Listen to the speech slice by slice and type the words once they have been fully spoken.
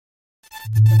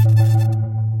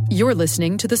You're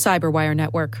listening to the Cyberwire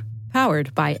Network,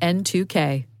 powered by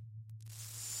N2K.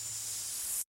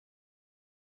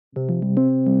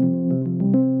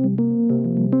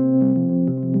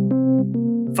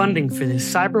 Funding for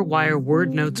this Cyberwire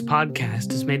Word Notes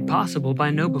podcast is made possible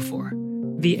by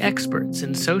KnowBe4, the experts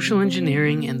in social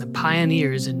engineering and the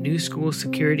pioneers in new school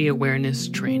security awareness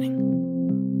training.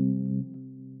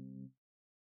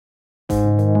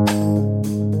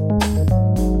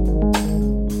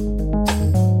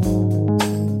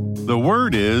 The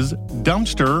word is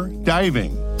dumpster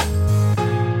diving.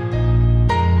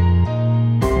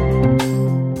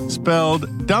 Spelled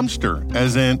dumpster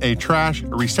as in a trash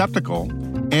receptacle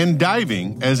and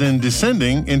diving as in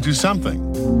descending into something.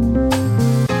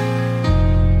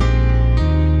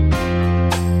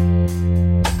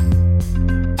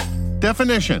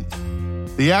 Definition: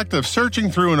 the act of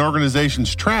searching through an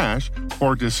organization's trash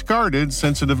for discarded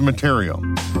sensitive material.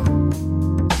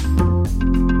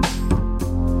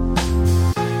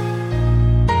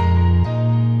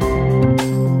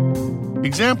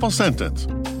 Example sentence: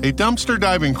 a dumpster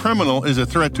diving criminal is a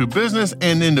threat to business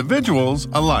and individuals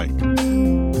alike.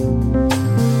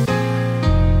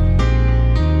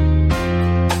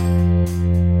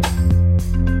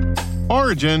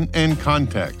 Origin and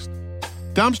context.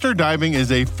 Dumpster diving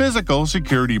is a physical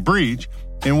security breach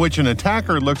in which an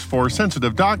attacker looks for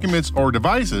sensitive documents or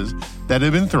devices that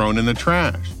have been thrown in the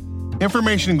trash.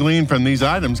 Information gleaned from these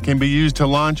items can be used to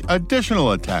launch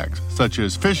additional attacks, such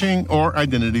as phishing or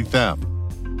identity theft.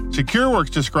 SecureWorks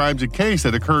describes a case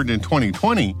that occurred in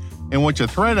 2020 in which a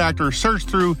threat actor searched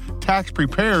through tax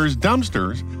preparers'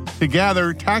 dumpsters to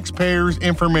gather taxpayers'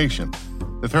 information.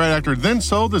 The threat actor then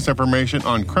sold this information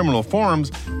on criminal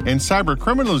forums, and cyber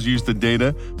criminals used the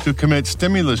data to commit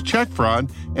stimulus check fraud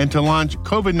and to launch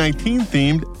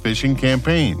COVID-19-themed phishing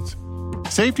campaigns.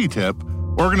 Safety tip: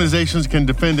 organizations can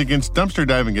defend against dumpster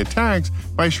diving attacks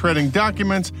by shredding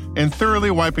documents and thoroughly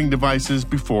wiping devices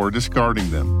before discarding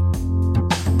them.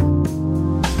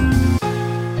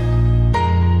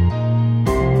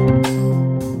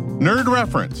 Nerd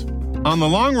reference. On the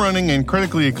long-running and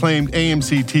critically acclaimed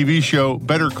AMC TV show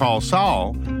Better Call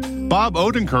Saul, Bob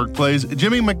Odenkirk plays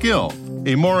Jimmy McGill,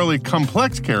 a morally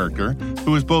complex character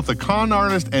who is both a con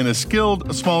artist and a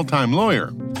skilled small-time lawyer.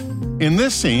 In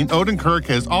this scene, Odenkirk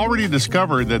has already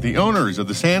discovered that the owners of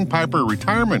the Sandpiper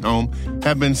retirement home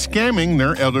have been scamming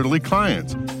their elderly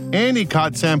clients, and he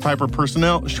caught Sandpiper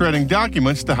personnel shredding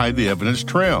documents to hide the evidence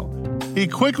trail. He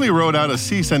quickly wrote out a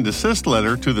cease and desist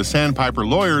letter to the Sandpiper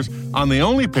lawyers on the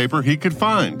only paper he could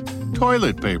find,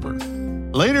 toilet paper.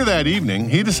 Later that evening,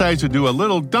 he decides to do a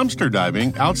little dumpster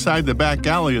diving outside the back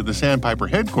alley of the Sandpiper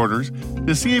headquarters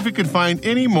to see if he could find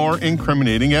any more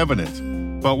incriminating evidence.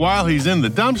 But while he's in the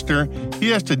dumpster, he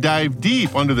has to dive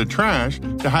deep under the trash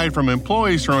to hide from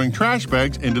employees throwing trash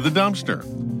bags into the dumpster.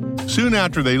 Soon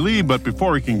after they leave, but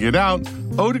before he can get out,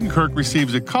 Odenkirk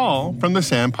receives a call from the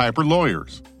Sandpiper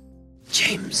lawyers.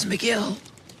 James McGill.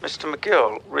 Mr.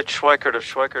 McGill, Rich Schweikert of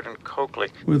Schweikert & Coakley.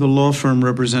 We're the law firm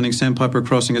representing Sandpiper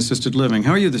Crossing Assisted Living.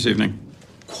 How are you this evening?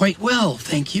 Quite well,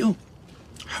 thank you.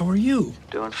 How are you?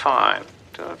 Doing fine.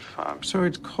 I'm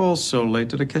sorry to call so late.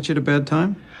 Did I catch you at a bad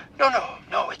time?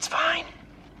 No, it's fine.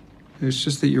 It's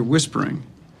just that you're whispering.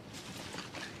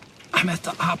 I'm at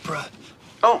the opera.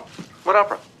 Oh, what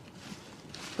opera?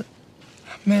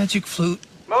 Magic Flute.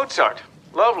 Mozart.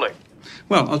 Lovely.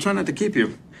 Well, I'll try not to keep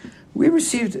you. We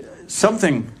received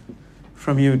something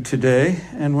from you today,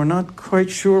 and we're not quite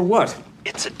sure what.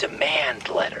 It's a demand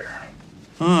letter.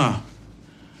 Ah.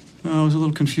 No, it was a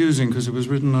little confusing because it was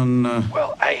written on...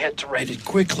 Well, I had to write it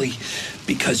quickly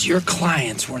because your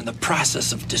clients were in the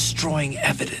process of destroying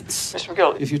evidence. Mr.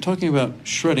 McGill, If you're talking about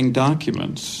shredding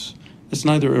documents, it's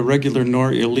neither irregular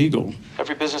nor illegal.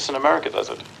 every business in America does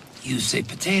it. You say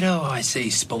potato, I say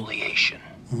spoliation.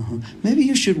 Maybe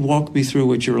you should walk me through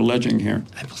what you're alleging here.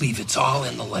 I believe it's all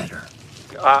in the letter.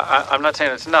 I'm not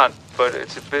saying it's not, but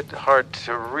it's a bit hard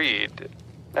to read.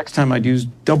 Next time I'd use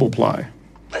double ply.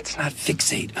 Let's not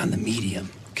fixate on the medium,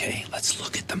 okay? Let's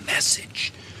look at the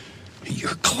message.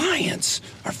 Your clients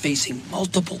are facing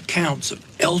multiple counts of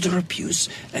elder abuse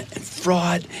and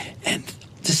fraud and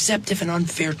deceptive and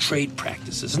unfair trade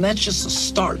practices. And that's just a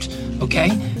start, okay?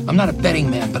 I'm not a betting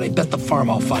man, but I bet the farm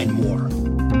I'll find more.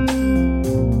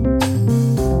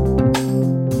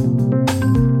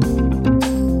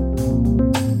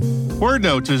 Word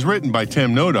Notes is written by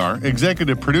Tim Nodar,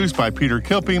 executive produced by Peter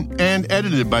Kilpie, and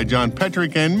edited by John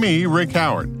Petrick and me, Rick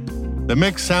Howard. The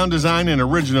mix, sound design, and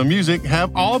original music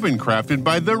have all been crafted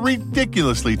by the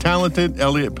ridiculously talented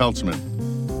Elliot Peltzman.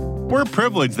 We're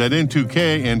privileged that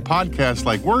N2K and podcasts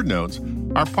like Word Notes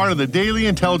are part of the daily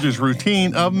intelligence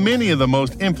routine of many of the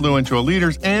most influential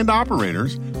leaders and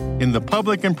operators in the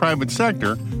public and private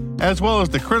sector, as well as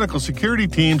the critical security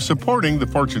teams supporting the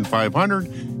Fortune 500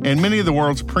 and many of the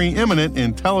world's preeminent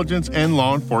intelligence and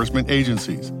law enforcement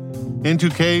agencies.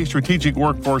 N2K Strategic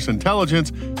Workforce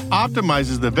Intelligence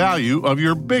optimizes the value of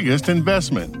your biggest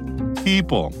investment,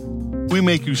 people. We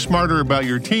make you smarter about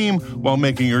your team while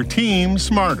making your team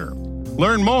smarter.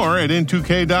 Learn more at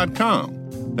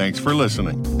n2k.com. Thanks for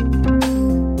listening.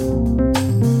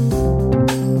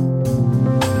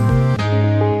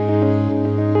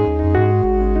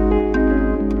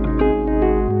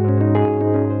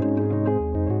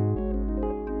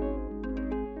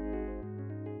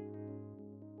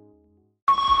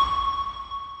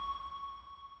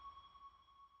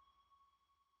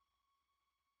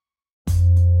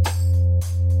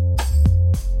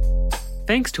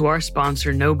 Thanks to our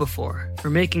sponsor KnowBe4 for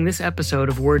making this episode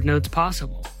of Word Notes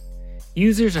possible.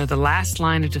 Users are the last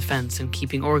line of defense in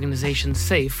keeping organizations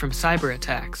safe from cyber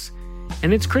attacks,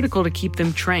 and it's critical to keep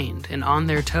them trained and on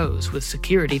their toes with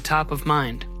security top of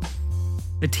mind.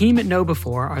 The team at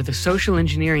KnowBe4 are the social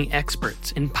engineering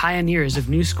experts and pioneers of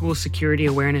new school security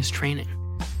awareness training.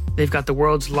 They've got the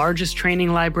world's largest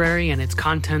training library, and its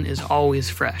content is always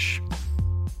fresh.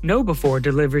 KnowBe4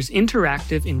 delivers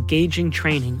interactive, engaging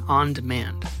training on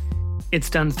demand. It's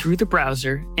done through the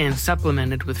browser and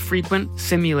supplemented with frequent,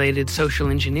 simulated social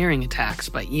engineering attacks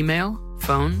by email,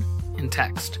 phone, and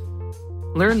text.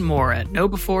 Learn more at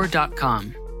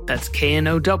knowbe4.com. That's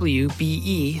KNOWBE4.com.